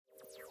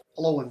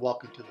Hello and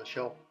welcome to the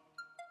show.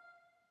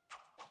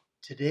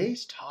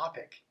 Today's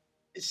topic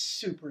is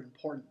super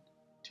important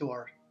to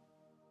our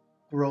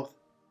growth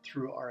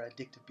through our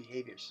addictive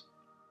behaviors.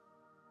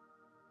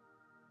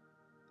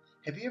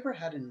 Have you ever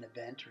had an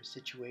event or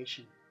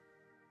situation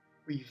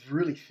where you've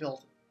really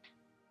felt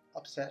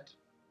upset,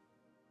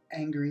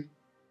 angry,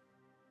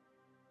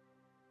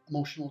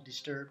 emotional,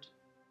 disturbed?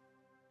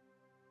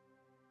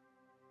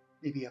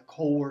 Maybe a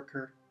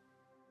coworker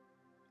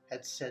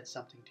had said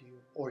something to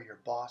you, or your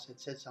boss had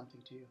said something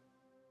to you,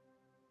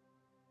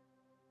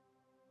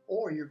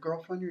 or your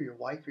girlfriend or your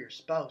wife or your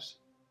spouse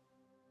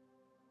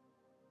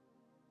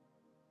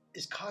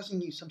is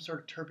causing you some sort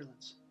of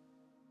turbulence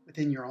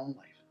within your own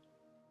life.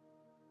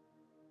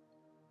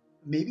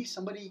 Maybe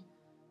somebody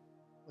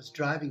was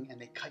driving and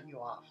they cut you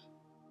off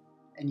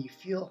and you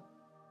feel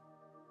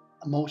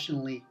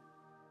emotionally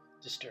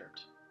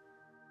disturbed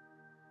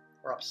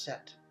or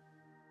upset.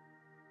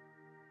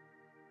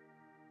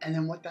 And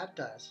then what that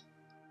does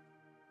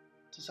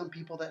to some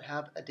people that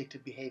have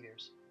addictive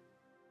behaviors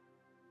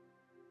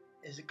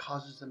is it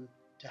causes them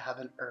to have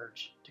an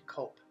urge to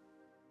cope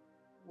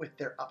with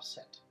their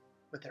upset,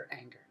 with their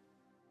anger.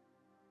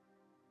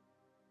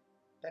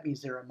 That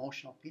means their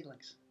emotional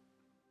feelings.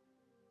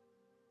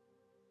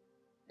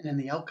 And then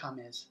the outcome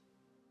is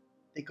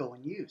they go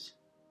and use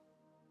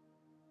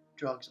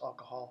drugs,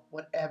 alcohol,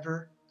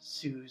 whatever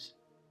soothes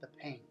the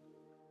pain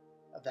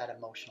of that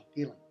emotional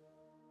feeling.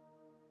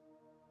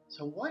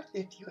 So what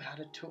if you had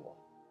a tool?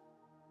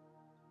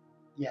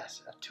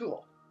 Yes, a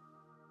tool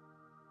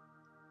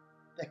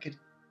that could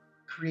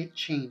create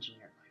change in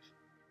your life.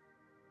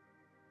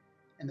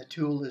 And the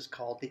tool is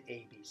called the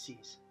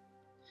ABCs.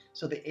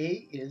 So the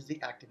A is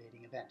the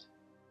activating event.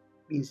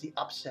 It means the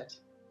upset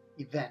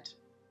event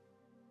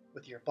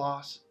with your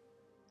boss,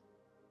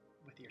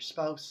 with your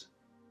spouse,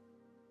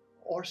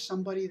 or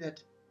somebody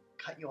that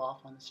cut you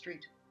off on the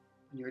street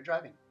when you were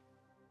driving.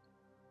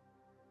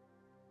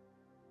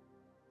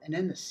 And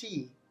then the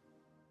C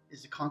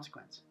is the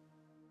consequence.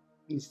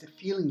 It means the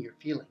feeling you're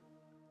feeling.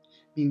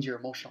 It means your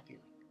emotional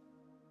feeling.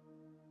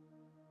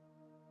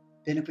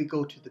 Then if we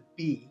go to the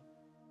B,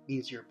 it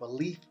means your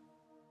belief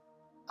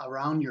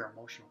around your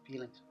emotional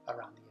feelings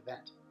around the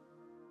event.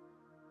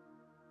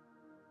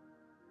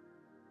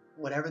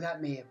 Whatever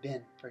that may have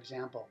been, for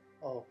example,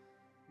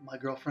 my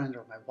girlfriend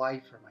or my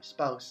wife or my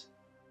spouse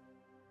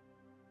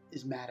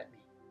is mad at me.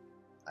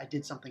 I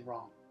did something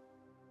wrong.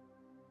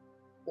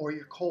 Or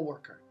your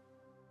coworker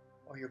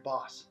or your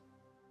boss.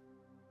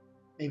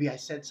 Maybe I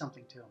said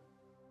something to him.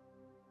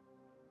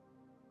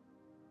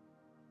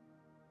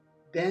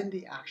 Then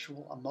the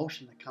actual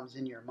emotion that comes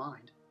in your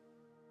mind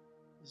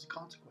is a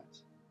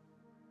consequence.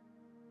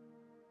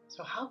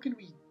 So how can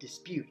we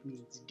dispute,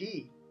 means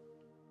D,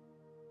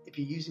 if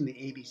you're using the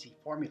ABC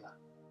formula?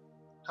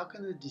 How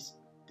can the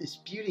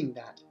disputing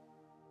that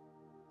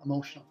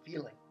emotional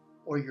feeling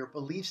or your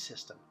belief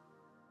system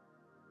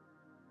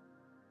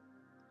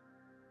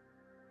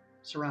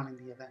surrounding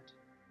the event,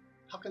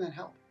 how can that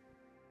help?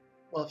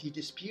 Well, if you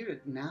dispute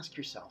it and ask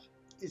yourself,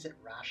 is it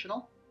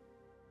rational?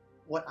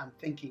 What I'm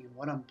thinking and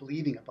what I'm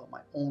believing about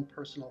my own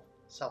personal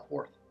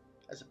self-worth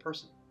as a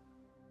person.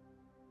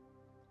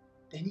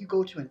 Then you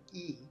go to an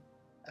E,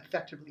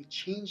 effectively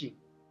changing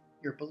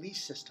your belief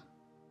system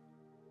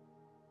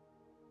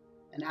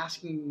and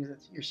asking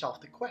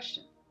yourself the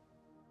question,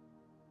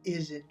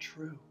 is it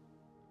true?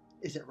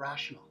 Is it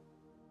rational?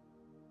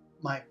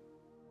 My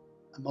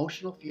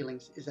emotional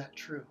feelings, is that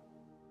true?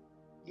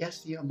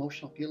 Yes, the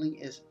emotional feeling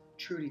is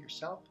true to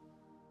yourself,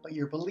 but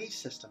your belief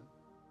system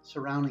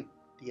surrounding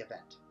the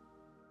event.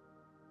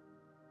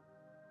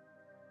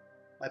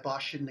 My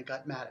boss shouldn't have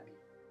got mad at me.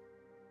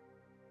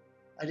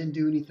 I didn't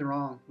do anything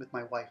wrong with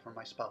my wife or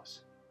my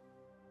spouse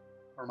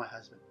or my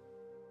husband.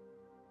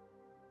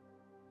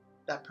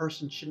 That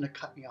person shouldn't have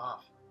cut me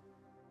off.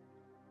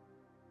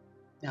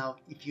 Now,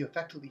 if you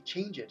effectively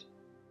change it,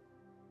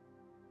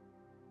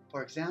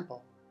 for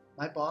example,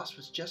 my boss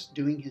was just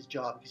doing his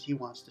job because he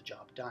wants the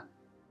job done.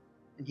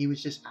 And he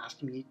was just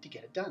asking me to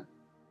get it done.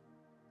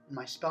 And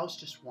my spouse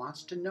just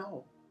wants to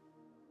know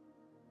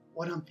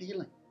what I'm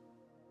feeling,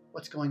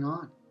 what's going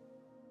on.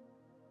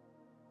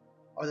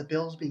 Are the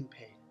bills being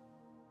paid?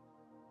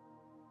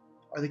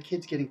 Are the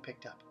kids getting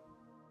picked up?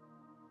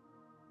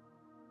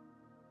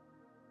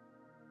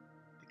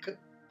 The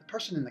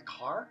person in the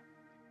car,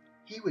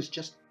 he was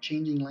just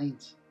changing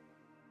lanes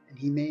and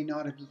he may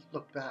not have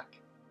looked back.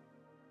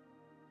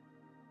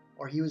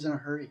 Or he was in a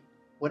hurry.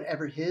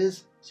 Whatever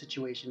his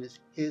situation is,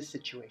 his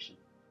situation,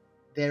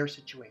 their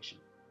situation.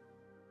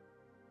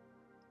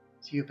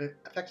 So you've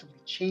effectively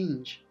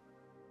changed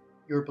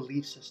your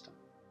belief system.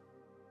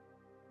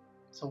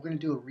 So we're going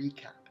to do a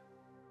recap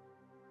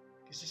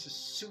because this is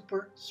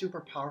super, super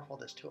powerful,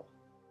 this tool.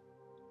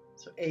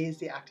 So A is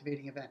the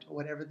activating event, or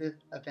whatever the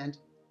event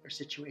or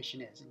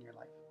situation is in your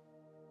life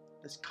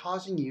that's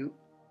causing you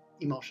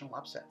emotional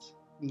upsets,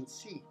 means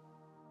C.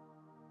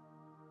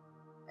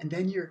 And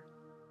then your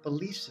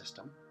belief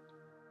system,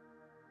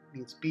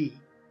 means B,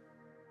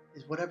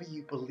 is whatever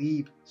you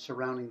believe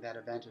surrounding that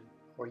event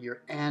or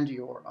your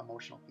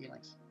emotional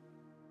feelings.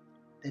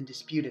 then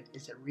dispute it.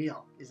 Is it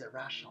real? Is it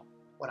rational?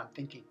 What I'm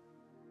thinking,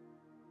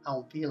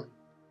 how I'm feeling.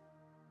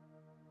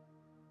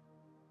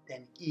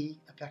 Then E,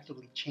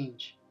 effectively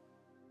change.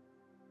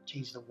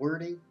 Change the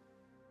wording,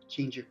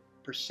 change your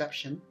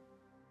perception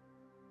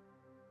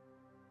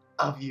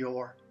of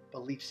your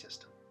belief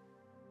system.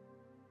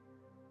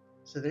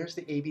 So there's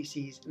the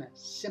ABCs in a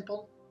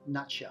simple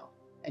nutshell.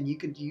 And you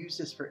can use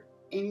this for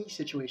any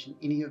situation,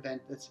 any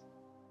event that's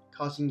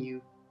causing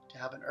you to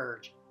have an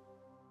urge,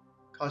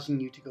 causing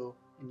you to go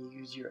and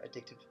use your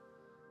addictive,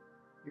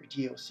 your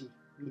GOC,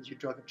 means your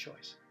drug of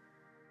choice.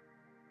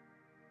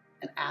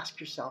 And ask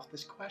yourself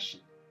this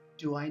question: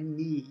 do I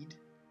need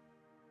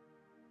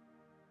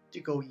to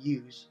go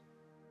use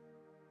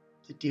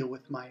to deal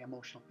with my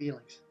emotional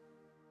feelings?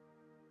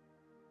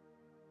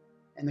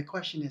 And the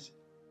question is,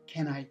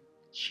 can I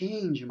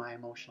change my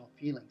emotional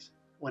feelings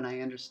when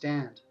I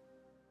understand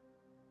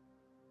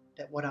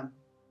that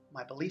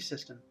my belief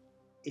system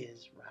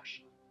is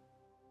rational?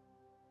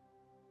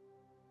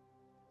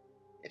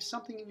 If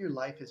something in your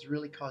life is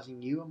really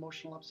causing you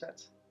emotional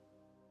upsets,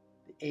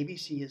 the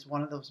ABC is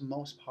one of those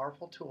most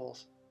powerful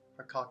tools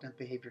for cognitive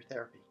behavior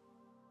therapy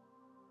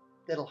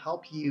that'll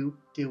help you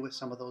deal with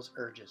some of those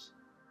urges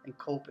and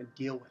cope and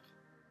deal with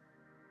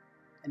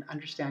and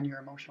understand your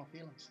emotional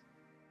feelings.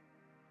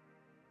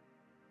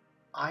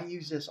 I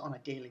use this on a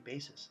daily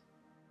basis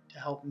to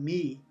help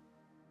me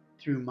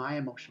through my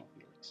emotional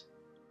feelings.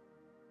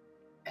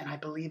 And I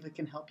believe it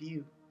can help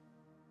you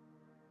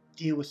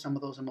deal with some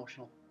of those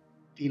emotional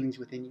feelings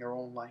within your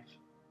own life,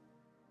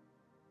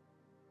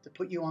 to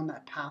put you on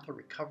that path of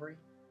recovery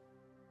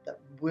that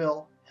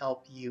will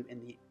help you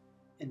in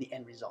the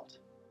end result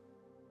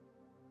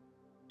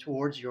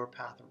towards your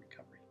path of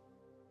recovery.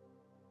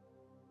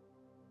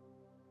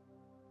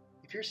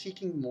 If you're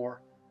seeking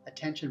more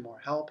attention, more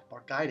help,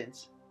 more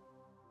guidance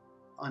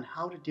on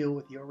how to deal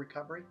with your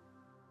recovery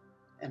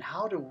and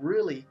how to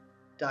really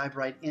dive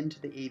right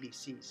into the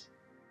ABCs,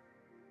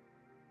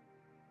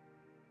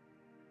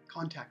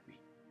 contact me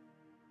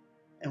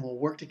and we'll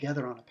work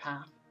together on a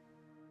path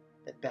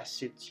that best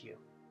suits you.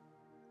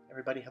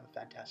 Everybody have a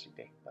fantastic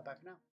day. Bye-bye for now.